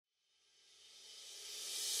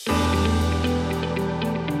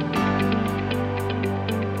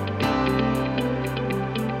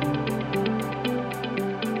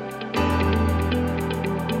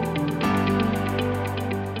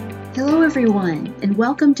everyone, and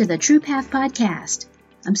welcome to the True Path Podcast.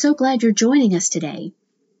 I'm so glad you're joining us today.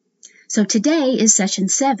 So today is session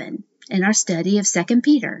 7 in our study of 2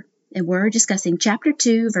 Peter, and we're discussing chapter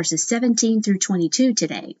 2, verses 17 through 22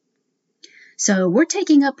 today. So we're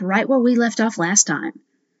taking up right where we left off last time.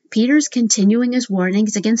 Peter's continuing his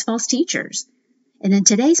warnings against false teachers, and in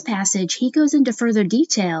today's passage, he goes into further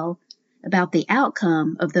detail about the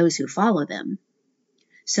outcome of those who follow them.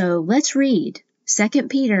 So let's read 2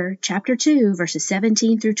 Peter chapter 2, verses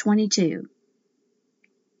 17 through 22.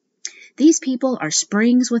 These people are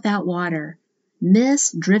springs without water,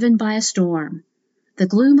 mists driven by a storm. The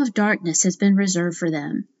gloom of darkness has been reserved for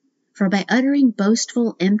them. For by uttering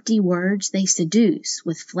boastful, empty words, they seduce,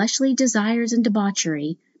 with fleshly desires and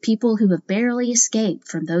debauchery, people who have barely escaped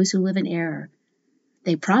from those who live in error.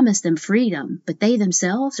 They promise them freedom, but they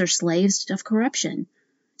themselves are slaves of corruption,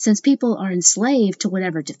 since people are enslaved to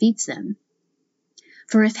whatever defeats them.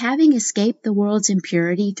 For if having escaped the world's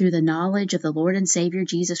impurity through the knowledge of the Lord and Savior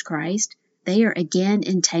Jesus Christ, they are again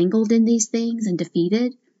entangled in these things and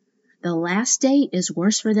defeated, the last state is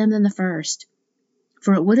worse for them than the first.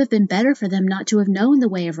 For it would have been better for them not to have known the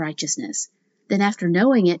way of righteousness, than after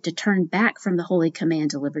knowing it to turn back from the holy command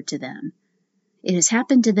delivered to them. It has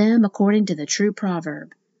happened to them according to the true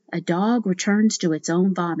proverb, a dog returns to its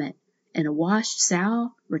own vomit, and a washed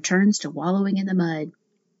sow returns to wallowing in the mud.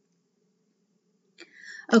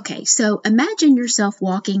 Okay, so imagine yourself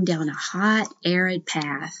walking down a hot, arid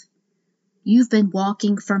path. You've been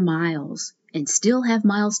walking for miles and still have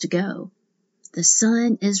miles to go. The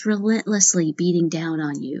sun is relentlessly beating down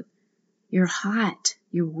on you. You're hot,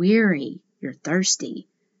 you're weary, you're thirsty.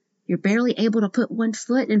 You're barely able to put one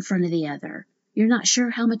foot in front of the other. You're not sure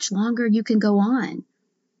how much longer you can go on.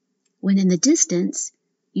 When in the distance,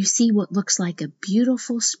 you see what looks like a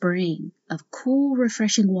beautiful spring of cool,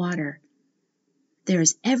 refreshing water. There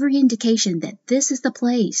is every indication that this is the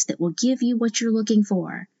place that will give you what you're looking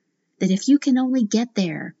for, that if you can only get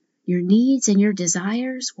there, your needs and your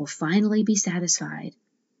desires will finally be satisfied.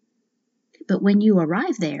 But when you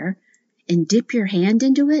arrive there and dip your hand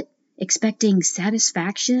into it, expecting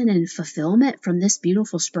satisfaction and fulfillment from this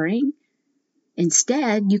beautiful spring,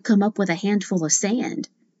 instead you come up with a handful of sand.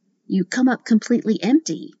 You come up completely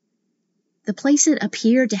empty. The place that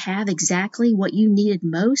appeared to have exactly what you needed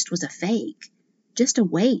most was a fake. Just a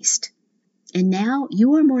waste, and now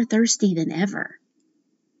you are more thirsty than ever.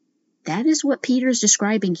 That is what Peter's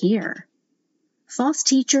describing here. False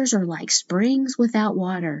teachers are like springs without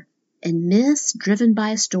water and mists driven by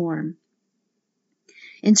a storm.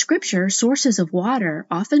 In Scripture, sources of water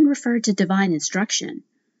often refer to divine instruction.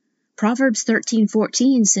 Proverbs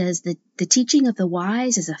 13:14 says that the teaching of the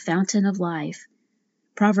wise is a fountain of life.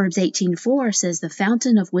 Proverbs 18:4 says the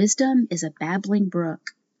fountain of wisdom is a babbling brook.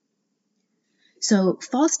 So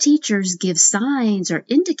false teachers give signs or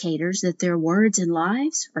indicators that their words and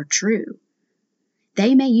lives are true.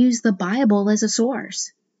 They may use the Bible as a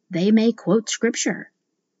source. They may quote Scripture.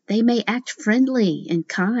 They may act friendly and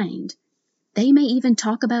kind. They may even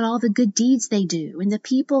talk about all the good deeds they do and the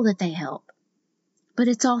people that they help. But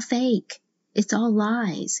it's all fake. It's all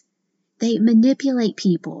lies. They manipulate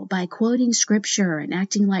people by quoting Scripture and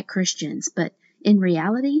acting like Christians, but in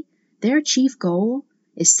reality, their chief goal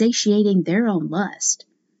is satiating their own lust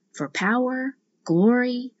for power,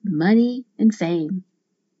 glory, money, and fame.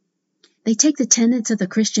 They take the tenets of the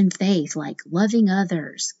Christian faith like loving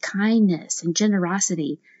others, kindness, and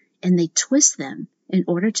generosity, and they twist them in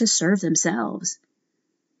order to serve themselves.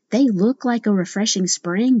 They look like a refreshing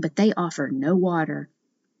spring, but they offer no water.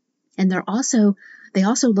 And they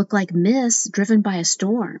also look like mists driven by a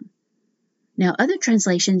storm. Now, other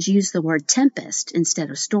translations use the word tempest instead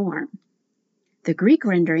of storm. The Greek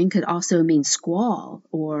rendering could also mean squall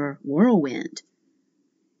or whirlwind.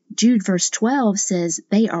 Jude verse 12 says,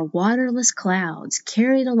 they are waterless clouds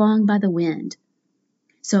carried along by the wind.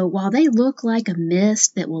 So while they look like a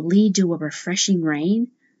mist that will lead to a refreshing rain,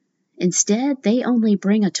 instead they only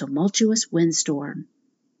bring a tumultuous windstorm.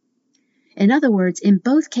 In other words, in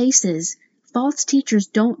both cases, false teachers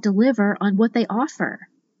don't deliver on what they offer.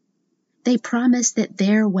 They promise that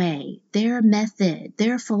their way, their method,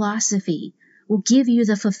 their philosophy will give you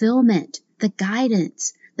the fulfillment, the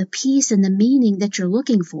guidance, the peace, and the meaning that you're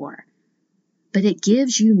looking for. But it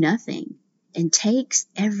gives you nothing and takes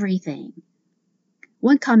everything.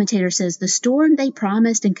 One commentator says the storm they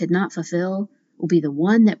promised and could not fulfill will be the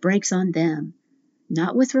one that breaks on them,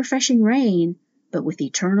 not with refreshing rain, but with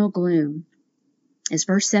eternal gloom, as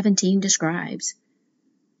verse 17 describes.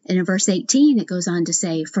 And in verse 18 it goes on to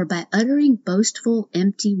say, for by uttering boastful,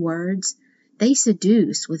 empty words, they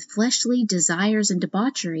seduce with fleshly desires and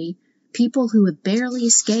debauchery people who have barely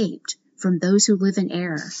escaped from those who live in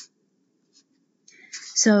error.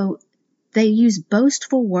 So they use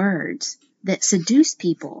boastful words that seduce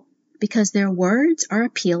people because their words are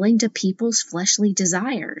appealing to people's fleshly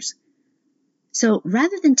desires. So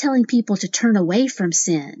rather than telling people to turn away from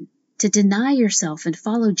sin, to deny yourself and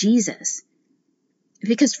follow Jesus,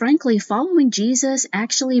 because frankly, following Jesus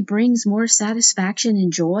actually brings more satisfaction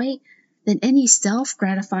and joy than any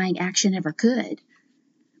self-gratifying action ever could.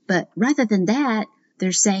 But rather than that,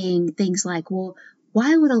 they're saying things like, well,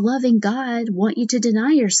 why would a loving God want you to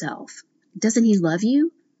deny yourself? Doesn't he love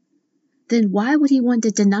you? Then why would he want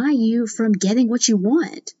to deny you from getting what you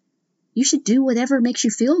want? You should do whatever makes you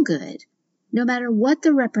feel good, no matter what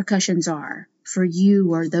the repercussions are for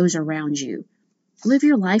you or those around you. Live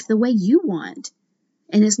your life the way you want.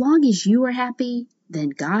 And as long as you are happy, then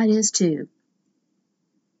God is too.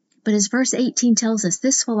 But as verse 18 tells us,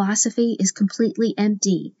 this philosophy is completely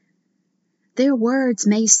empty. Their words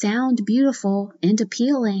may sound beautiful and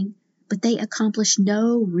appealing, but they accomplish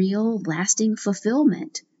no real lasting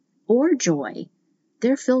fulfillment or joy.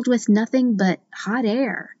 They're filled with nothing but hot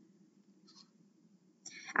air.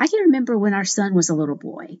 I can remember when our son was a little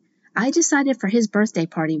boy, I decided for his birthday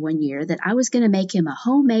party one year that I was going to make him a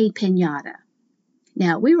homemade piñata.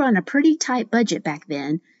 Now, we were on a pretty tight budget back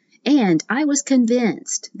then, and I was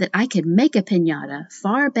convinced that I could make a piñata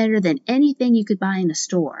far better than anything you could buy in a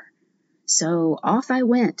store. So off I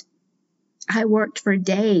went. I worked for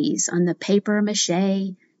days on the paper mache,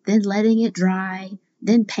 then letting it dry,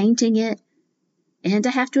 then painting it. And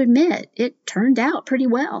I have to admit, it turned out pretty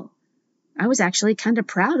well. I was actually kind of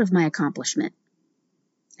proud of my accomplishment.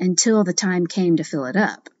 Until the time came to fill it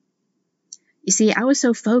up. You see, I was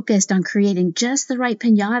so focused on creating just the right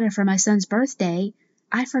piñata for my son's birthday,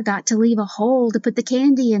 I forgot to leave a hole to put the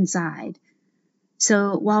candy inside.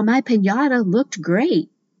 So while my piñata looked great,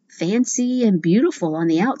 fancy and beautiful on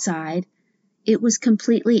the outside, it was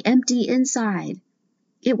completely empty inside.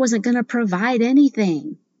 It wasn't going to provide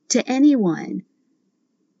anything to anyone.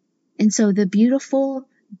 And so the beautiful,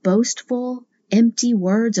 boastful, empty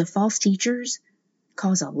words of false teachers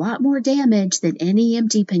cause a lot more damage than any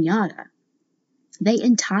empty piñata. They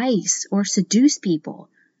entice or seduce people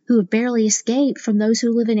who have barely escaped from those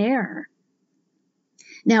who live in error.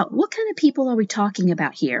 Now, what kind of people are we talking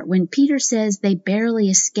about here when Peter says they barely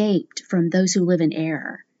escaped from those who live in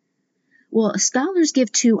error? Well, scholars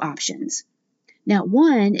give two options. Now,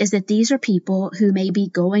 one is that these are people who may be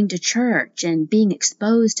going to church and being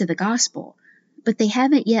exposed to the gospel, but they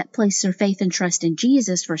haven't yet placed their faith and trust in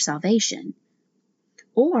Jesus for salvation.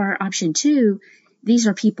 Or option two, these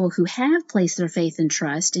are people who have placed their faith and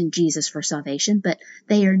trust in Jesus for salvation, but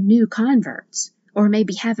they are new converts, or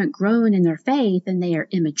maybe haven't grown in their faith and they are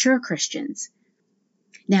immature Christians.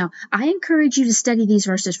 Now, I encourage you to study these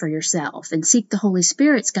verses for yourself and seek the Holy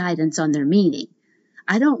Spirit's guidance on their meaning.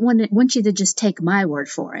 I don't want you to just take my word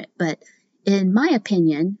for it, but in my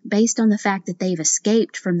opinion, based on the fact that they've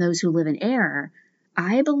escaped from those who live in error,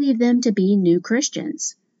 I believe them to be new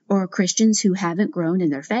Christians, or Christians who haven't grown in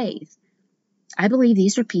their faith. I believe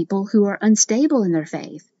these are people who are unstable in their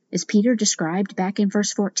faith, as Peter described back in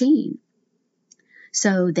verse 14.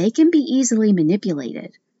 So they can be easily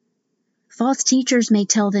manipulated. False teachers may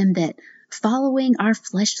tell them that following our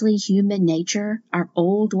fleshly human nature, our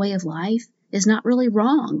old way of life, is not really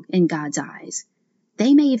wrong in God's eyes.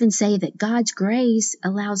 They may even say that God's grace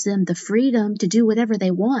allows them the freedom to do whatever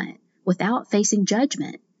they want without facing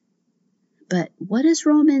judgment. But what does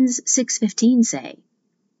Romans 6:15 say?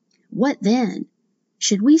 What then?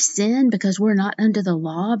 Should we sin because we're not under the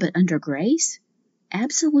law but under grace?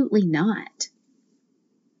 Absolutely not.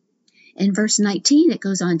 In verse 19, it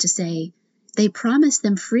goes on to say, they promise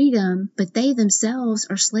them freedom, but they themselves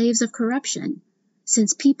are slaves of corruption,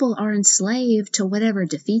 since people are enslaved to whatever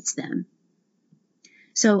defeats them.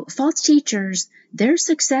 So false teachers, they're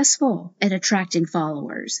successful at attracting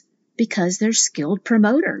followers because they're skilled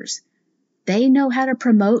promoters. They know how to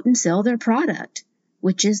promote and sell their product,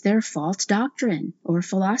 which is their false doctrine or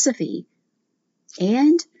philosophy.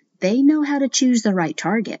 And they know how to choose the right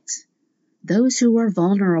targets, those who are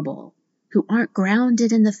vulnerable, who aren't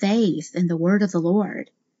grounded in the faith and the word of the Lord.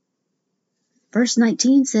 Verse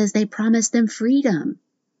 19 says they promise them freedom,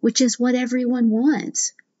 which is what everyone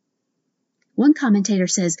wants. One commentator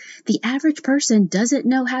says the average person doesn't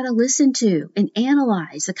know how to listen to and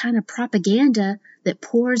analyze the kind of propaganda that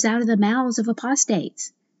pours out of the mouths of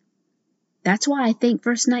apostates. That's why I think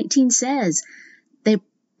verse 19 says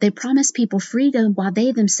they promise people freedom while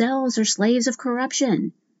they themselves are slaves of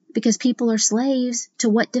corruption, because people are slaves to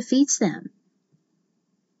what defeats them.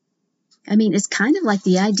 I mean, it's kind of like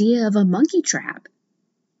the idea of a monkey trap.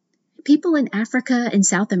 People in Africa and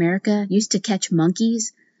South America used to catch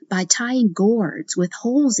monkeys by tying gourds with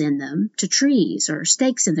holes in them to trees or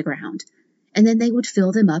stakes in the ground, and then they would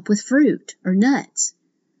fill them up with fruit or nuts.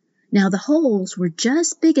 Now, the holes were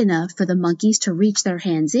just big enough for the monkeys to reach their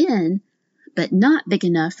hands in, but not big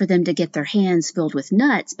enough for them to get their hands filled with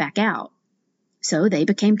nuts back out. So they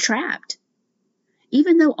became trapped.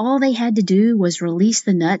 Even though all they had to do was release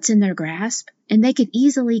the nuts in their grasp, and they could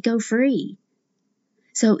easily go free.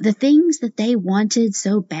 So the things that they wanted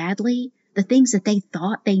so badly, the things that they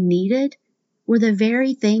thought they needed, were the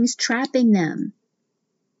very things trapping them.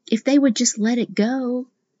 If they would just let it go,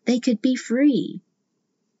 they could be free.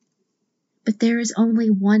 But there is only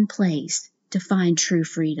one place to find true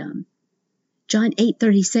freedom. John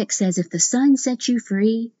 8:36 says, if the Son sets you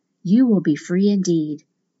free, you will be free indeed.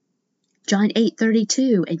 John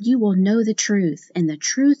 8:32, and you will know the truth, and the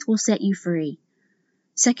truth will set you free.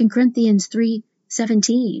 2 Corinthians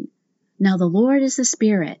 3:17, now the Lord is the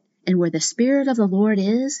Spirit, and where the Spirit of the Lord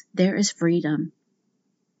is, there is freedom.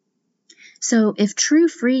 So if true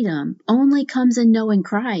freedom only comes in knowing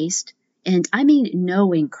Christ, and I mean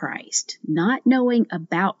knowing Christ, not knowing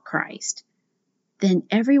about Christ, then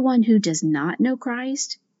everyone who does not know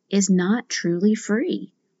Christ is not truly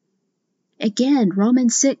free. Again,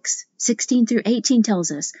 Romans 6:16 through 18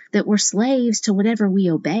 tells us that we're slaves to whatever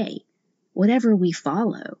we obey, whatever we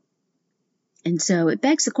follow. And so it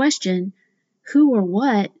begs the question, who or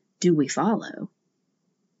what do we follow?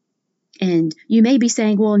 And you may be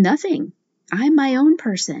saying, well, nothing. I'm my own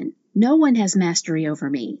person. No one has mastery over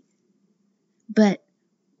me. But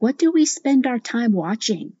what do we spend our time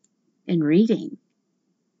watching and reading?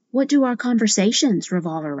 What do our conversations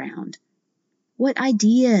revolve around? What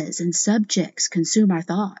ideas and subjects consume our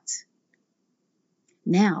thoughts?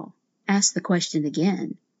 Now, ask the question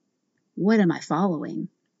again. What am I following?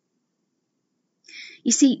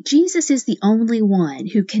 You see, Jesus is the only one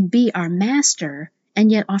who can be our master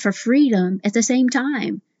and yet offer freedom at the same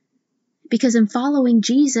time. Because in following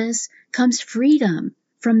Jesus comes freedom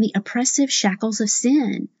from the oppressive shackles of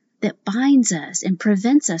sin that binds us and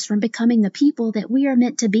prevents us from becoming the people that we are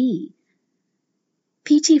meant to be.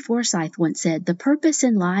 P.T. Forsyth once said, the purpose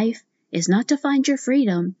in life is not to find your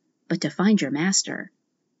freedom, but to find your master.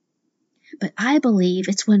 But I believe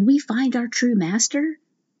it's when we find our true master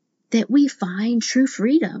that we find true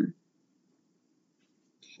freedom.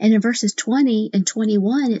 And in verses 20 and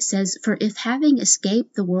 21, it says, for if having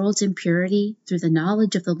escaped the world's impurity through the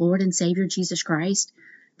knowledge of the Lord and Savior Jesus Christ,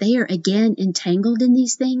 they are again entangled in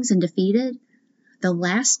these things and defeated, the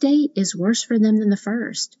last state is worse for them than the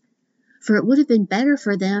first. For it would have been better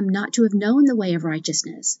for them not to have known the way of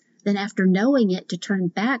righteousness, than after knowing it to turn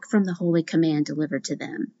back from the holy command delivered to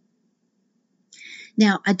them.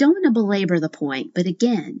 Now, I don't want to belabor the point, but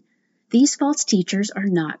again, these false teachers are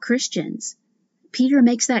not Christians. Peter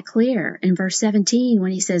makes that clear in verse 17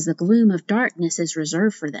 when he says the gloom of darkness is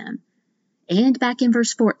reserved for them, and back in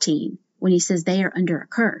verse 14 when he says they are under a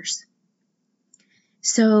curse.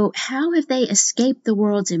 So how have they escaped the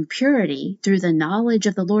world's impurity through the knowledge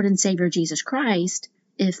of the Lord and Savior Jesus Christ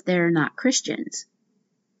if they're not Christians?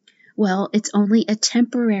 Well, it's only a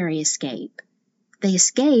temporary escape. They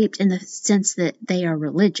escaped in the sense that they are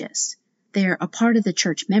religious. They're a part of the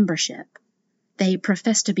church membership. They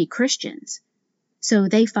profess to be Christians. So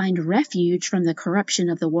they find refuge from the corruption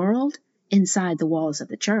of the world inside the walls of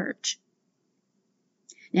the church.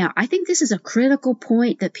 Now, I think this is a critical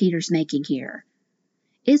point that Peter's making here.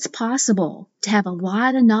 It's possible to have a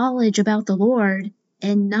lot of knowledge about the Lord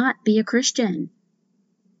and not be a Christian.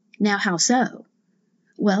 Now, how so?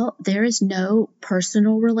 Well, there is no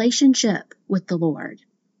personal relationship with the Lord.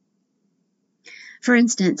 For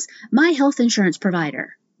instance, my health insurance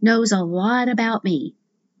provider knows a lot about me,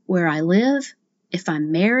 where I live, if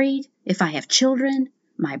I'm married, if I have children,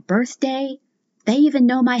 my birthday. They even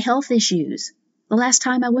know my health issues, the last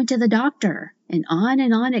time I went to the doctor, and on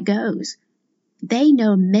it goes. They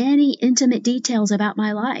know many intimate details about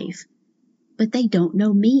my life, but they don't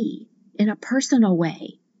know me in a personal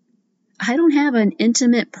way. I don't have an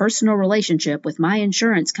intimate personal relationship with my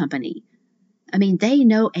insurance company. I mean, they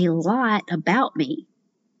know a lot about me,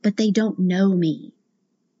 but they don't know me.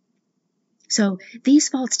 So these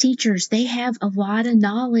false teachers, they have a lot of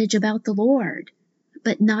knowledge about the Lord,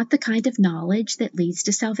 but not the kind of knowledge that leads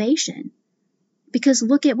to salvation. Because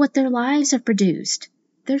look at what their lives have produced.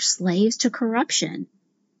 They're slaves to corruption.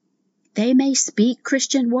 They may speak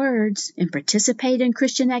Christian words and participate in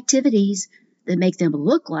Christian activities that make them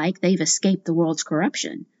look like they've escaped the world's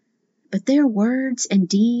corruption, but their words and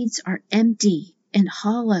deeds are empty and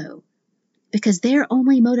hollow because their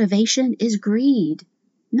only motivation is greed,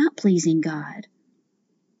 not pleasing God.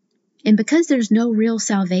 And because there's no real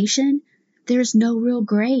salvation, there's no real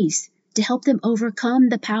grace to help them overcome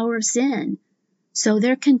the power of sin. So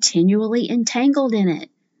they're continually entangled in it.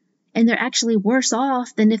 And they're actually worse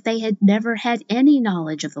off than if they had never had any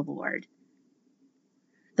knowledge of the Lord.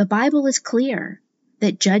 The Bible is clear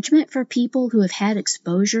that judgment for people who have had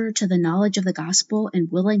exposure to the knowledge of the gospel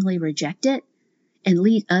and willingly reject it and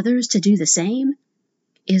lead others to do the same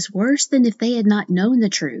is worse than if they had not known the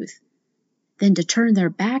truth, than to turn their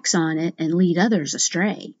backs on it and lead others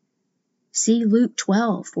astray. See Luke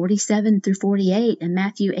 12:47-48 and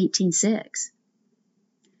Matthew 18:6.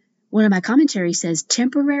 One of my commentaries says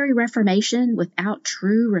temporary reformation without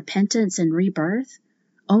true repentance and rebirth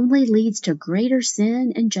only leads to greater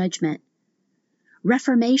sin and judgment.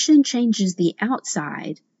 Reformation changes the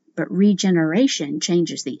outside, but regeneration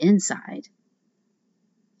changes the inside.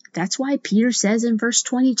 That's why Peter says in verse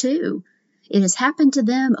 22, "It has happened to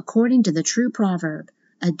them according to the true proverb,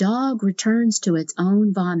 a dog returns to its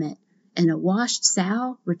own vomit, and a washed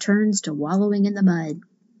sow returns to wallowing in the mud."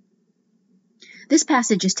 This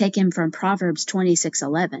passage is taken from Proverbs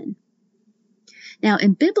 26:11. Now,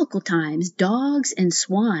 in biblical times, dogs and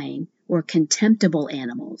swine were contemptible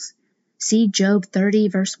animals. See Job 30,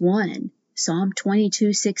 verse 1, Psalm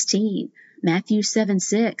 22:16, Matthew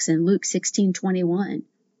 7:6, and Luke 16:21.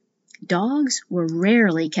 Dogs were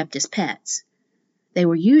rarely kept as pets. They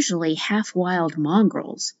were usually half-wild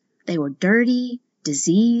mongrels. They were dirty,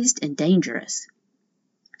 diseased, and dangerous.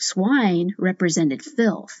 Swine represented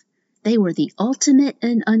filth. They were the ultimate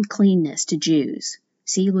in uncleanness to Jews.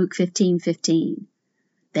 See Luke 15:15.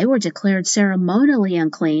 They were declared ceremonially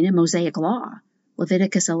unclean in Mosaic law,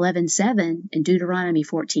 Leviticus 11:7 and Deuteronomy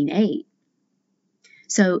 14:8.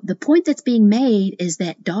 So the point that's being made is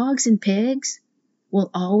that dogs and pigs will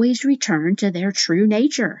always return to their true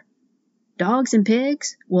nature. Dogs and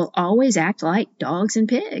pigs will always act like dogs and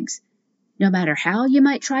pigs, no matter how you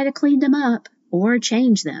might try to clean them up or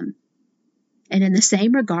change them. And in the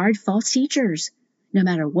same regard, false teachers, no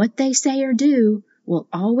matter what they say or do, will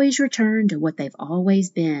always return to what they've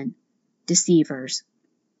always been, deceivers.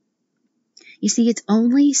 You see, it's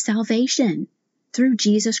only salvation through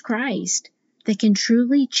Jesus Christ that can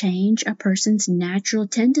truly change a person's natural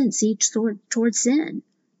tendency toward sin.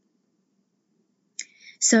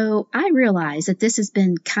 So I realize that this has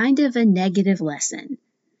been kind of a negative lesson,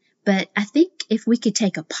 but I think if we could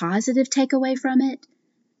take a positive takeaway from it,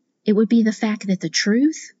 it would be the fact that the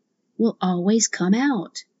truth will always come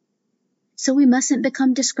out. So we mustn't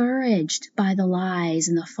become discouraged by the lies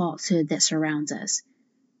and the falsehood that surrounds us.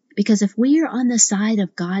 Because if we are on the side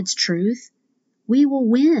of God's truth, we will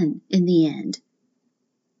win in the end.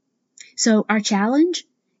 So our challenge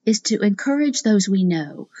is to encourage those we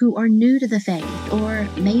know who are new to the faith or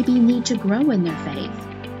maybe need to grow in their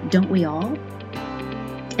faith. Don't we all?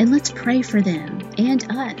 And let's pray for them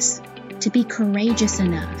and us to be courageous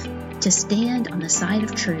enough to stand on the side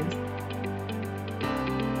of truth.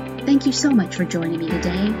 Thank you so much for joining me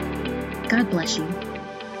today. God bless you.